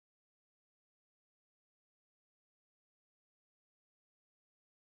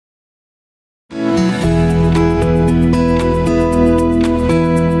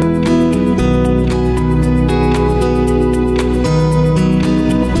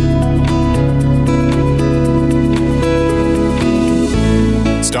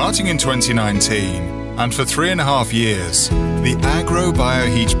Starting in 2019, and for 3.5 years, the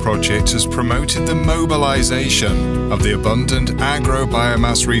AgroBioHeat project has promoted the mobilization of the abundant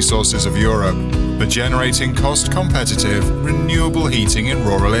agro-biomass resources of Europe for generating cost-competitive, renewable heating in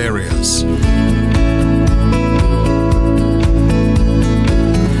rural areas.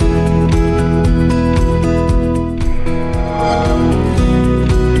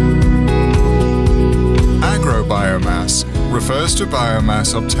 Agrobiomass refers to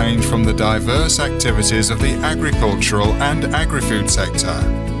biomass obtained from the diverse activities of the agricultural and agri-food sector.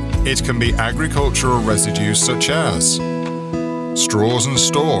 It can be agricultural residues such as straws and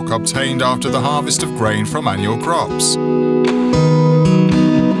stalk obtained after the harvest of grain from annual crops,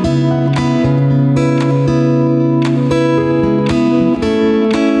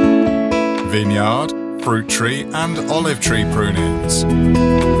 vineyard, fruit tree and olive tree prunings,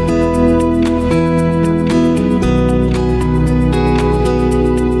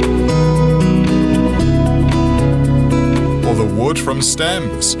 or the wood from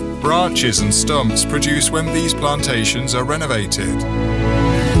stems, branches and stumps produced when these plantations are renovated.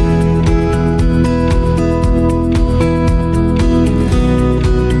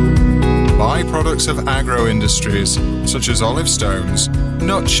 Byproducts of agro-industries such as olive stones,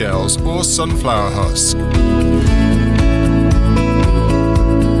 nutshells or sunflower husk.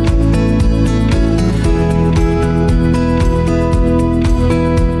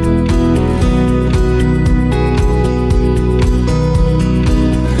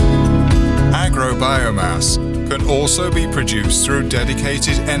 Biomass can also be produced through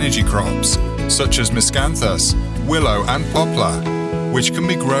dedicated energy crops such as miscanthus, willow and poplar, which can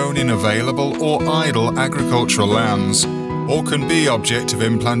be grown in available or idle agricultural lands, or can be object of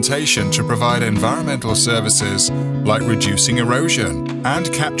implantation to provide environmental services like reducing erosion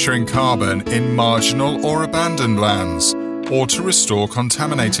and capturing carbon in marginal or abandoned lands, or to restore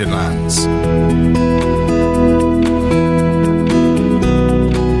contaminated lands.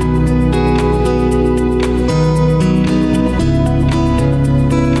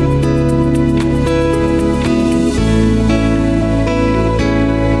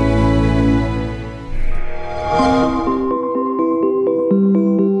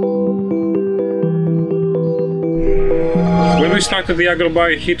 When we started the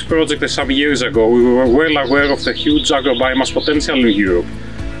AgroBioHeat project some years ago, we were well aware of the huge agrobiomass potential in Europe,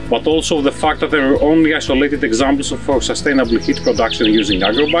 but also of the fact that there were only isolated examples for sustainable heat production using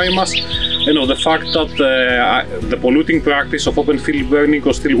agrobiomass, and of the fact that the polluting practice of open field burning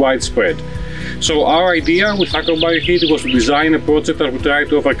was still widespread. So our idea with AgroBioHeat was to design a project that would try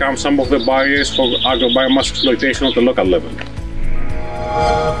to overcome some of the barriers for agrobiomass exploitation at the local level.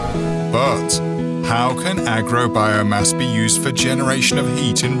 But how can agrobiomass be used for generation of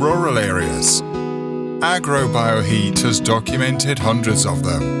heat in rural areas? AgroBioHeat has documented hundreds of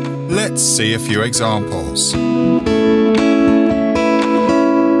them. Let's see a few examples.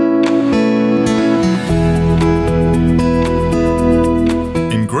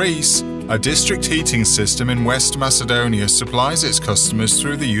 In Greece, a district heating system in West Macedonia supplies its customers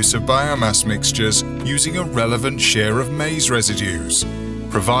through the use of biomass mixtures using a relevant share of maize residues,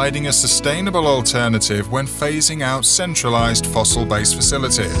 providing a sustainable alternative when phasing out centralized fossil-based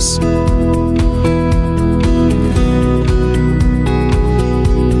facilities.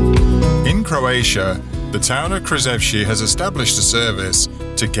 In Croatia, the town of Krševci has established a service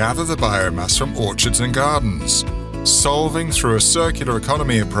to gather the biomass from orchards and gardens, solving through a circular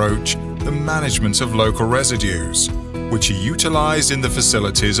economy approach the management of local residues, which are utilized in the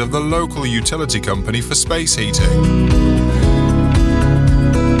facilities of the local utility company for space heating.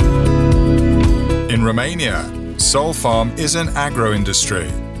 In Romania, Sol Farm is an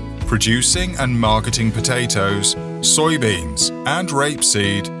agro-industry, producing and marketing potatoes, soybeans and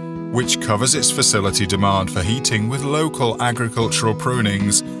rapeseed, which covers its facility demand for heating with local agricultural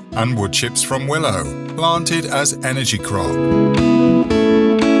prunings and wood chips from willow, planted as energy crop.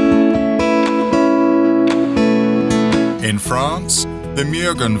 In France, the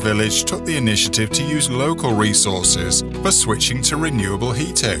Murgon village took the initiative to use local resources for switching to renewable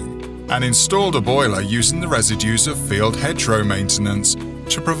heating, and installed a boiler using the residues of field hedgerow maintenance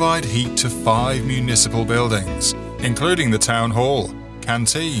to provide heat to 5 municipal buildings, including the town hall,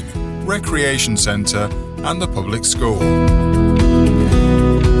 canteen, recreation centre and the public school.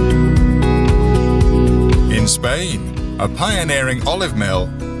 In Spain, a pioneering olive mill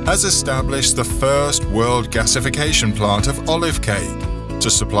has established the first world gasification plant of olive cake to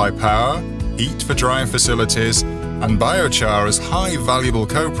supply power, heat for drying facilities and biochar as high valuable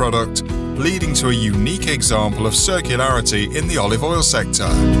co-product, leading to a unique example of circularity in the olive oil sector.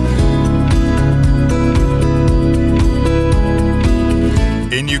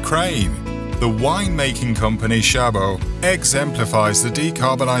 In Ukraine, the wine-making company Shabo exemplifies the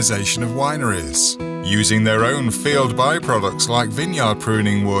decarbonization of wineries, using their own field byproducts like vineyard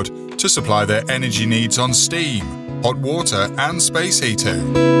pruning wood to supply their energy needs on steam, hot water and space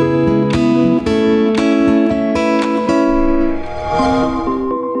heating.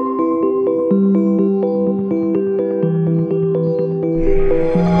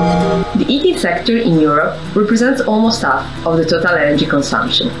 The heating sector in Europe represents almost half of the total energy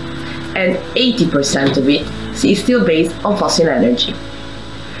consumption, and 80% of it is still based on fossil energy.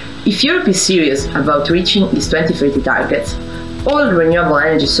 If Europe is serious about reaching these 2030 targets, all renewable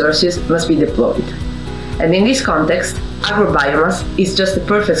energy sources must be deployed. And in this context, agrobiomass is just the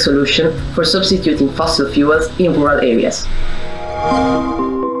perfect solution for substituting fossil fuels in rural areas.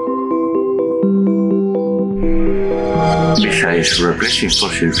 Besides replacing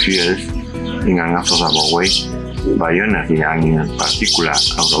fossil fuels in an affordable way, bioenergy and in particular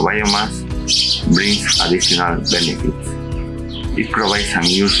agrobiomass brings additional benefits. It provides some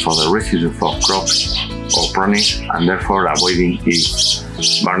use for the residue of crops or pruning and therefore avoiding its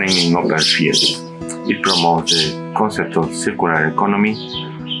burning in open fields. It promotes the concept of circular economy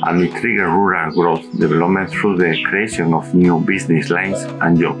and it triggers rural growth development through the creation of new business lines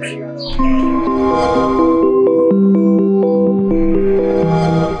and jobs.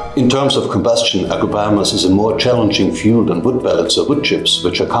 In terms of combustion, agrobiomass is a more challenging fuel than wood pellets or wood chips,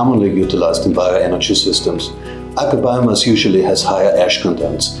 which are commonly utilized in bioenergy systems. Agrobiomass usually has higher ash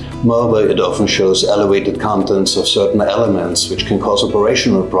contents. Moreover, it often shows elevated contents of certain elements, which can cause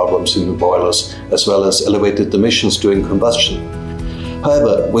operational problems in the boilers, as well as elevated emissions during combustion.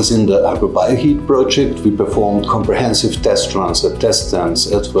 However, within the AgroBioHeat project, we performed comprehensive test runs at test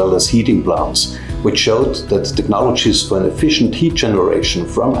stands as well as heating plants, which showed that technologies for an efficient heat generation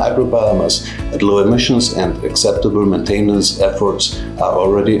from agrobiomass at low emissions and acceptable maintenance efforts are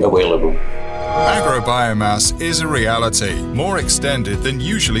already available. Agrobiomass is a reality more extended than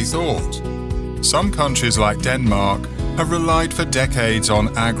usually thought. Some countries like Denmark have relied for decades on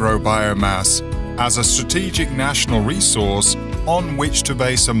agrobiomass as a strategic national resource on which to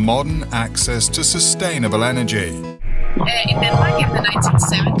base a modern access to sustainable energy. In Denmark in the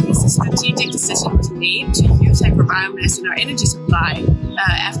 1970s, a strategic decision was made to use agrobiomass in our energy supply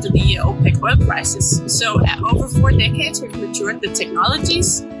after the OPEC oil crisis. So over 4 decades, we've matured the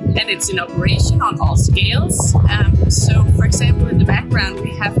technologies and it's in operation on all scales. So for example, in the background,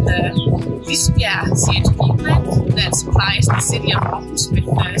 we have the Visbjerg CHP plant that supplies the city of Aarhus with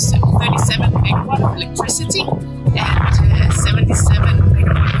 37 megawatt of electricity and 77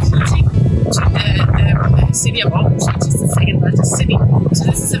 megawatt of heating to the city of Aarhus, which is the second largest city. So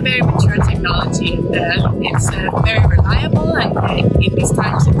this is a very mature technology and it's very reliable, and in these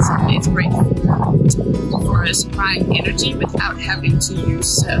times it's great for supplying energy without having to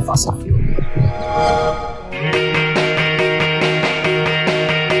use fossil fuel.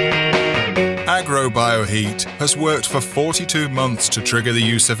 AgroBioHeat has worked for 42 months to trigger the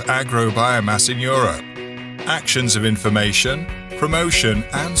use of agrobiomass in Europe. Actions of information, promotion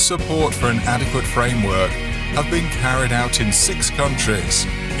and support for an adequate framework have been carried out in 6 countries,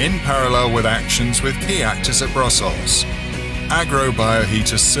 in parallel with actions with key actors at Brussels. AgroBioHeat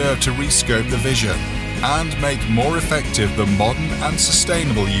has served to rescope the vision and make more effective the modern and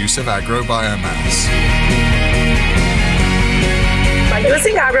sustainable use of agrobiomass. By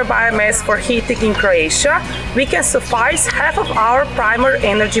using agrobiomass for heating in Croatia, we can suffice half of our primary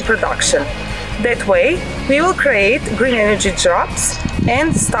energy production. That way, we will create green energy jobs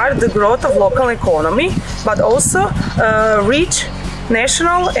and start the growth of local economy, but also reach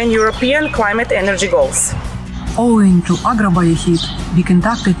national and European climate energy goals. Owing to AgroBioHeat, we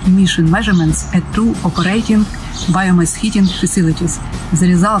conducted emission measurements at 2 operating biomass heating facilities. The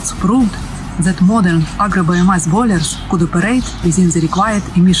results proved that modern agrobiomass boilers could operate within the required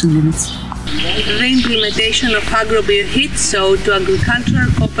emission limits. The implementation of AgroBioHeat showed to agricultural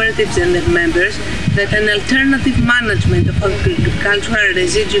cooperatives and their members that an alternative management of agricultural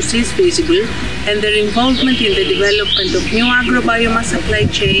residues is feasible, and their involvement in the development of new agrobiomass supply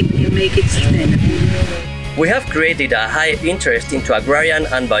chain can make it sustainable. We have created a high interest into agrarian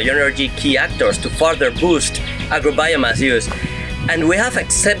and bioenergy key actors to further boost agrobiomass use, and we have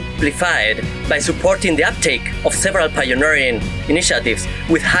exemplified by supporting the uptake of several pioneering initiatives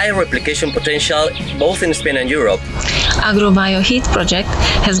with high replication potential both in Spain and Europe. AgroBioHeat project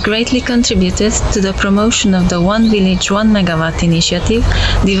has greatly contributed to the promotion of the One Village 1 Megawatt initiative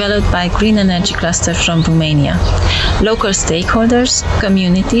developed by Green Energy Cluster from Romania. Local stakeholders,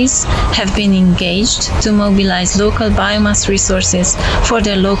 communities have been engaged to mobilize local biomass resources for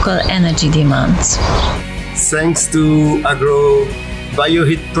their local energy demands. Thanks to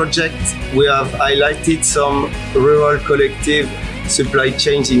AgroBioHeat project, we have highlighted some rural collective supply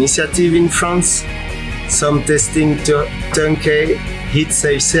chain initiative in France, some testing turnkey heat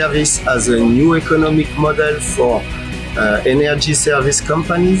sales service as a new economic model for energy service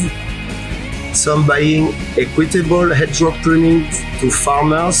companies, some buying equitable hedgerow pruning to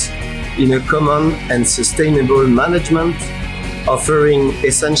farmers in a common and sustainable management, offering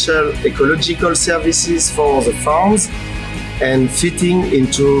essential ecological services for the farms, and fitting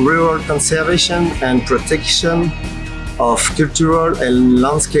into rural conservation and protection of cultural and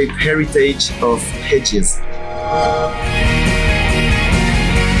landscape heritage of hedges.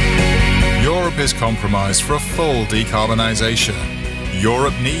 Europe is compromised for a full decarbonisation.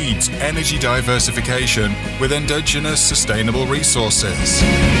 Europe needs energy diversification with endogenous sustainable resources.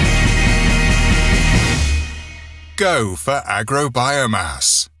 Go for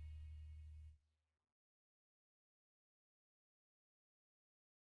agrobiomass.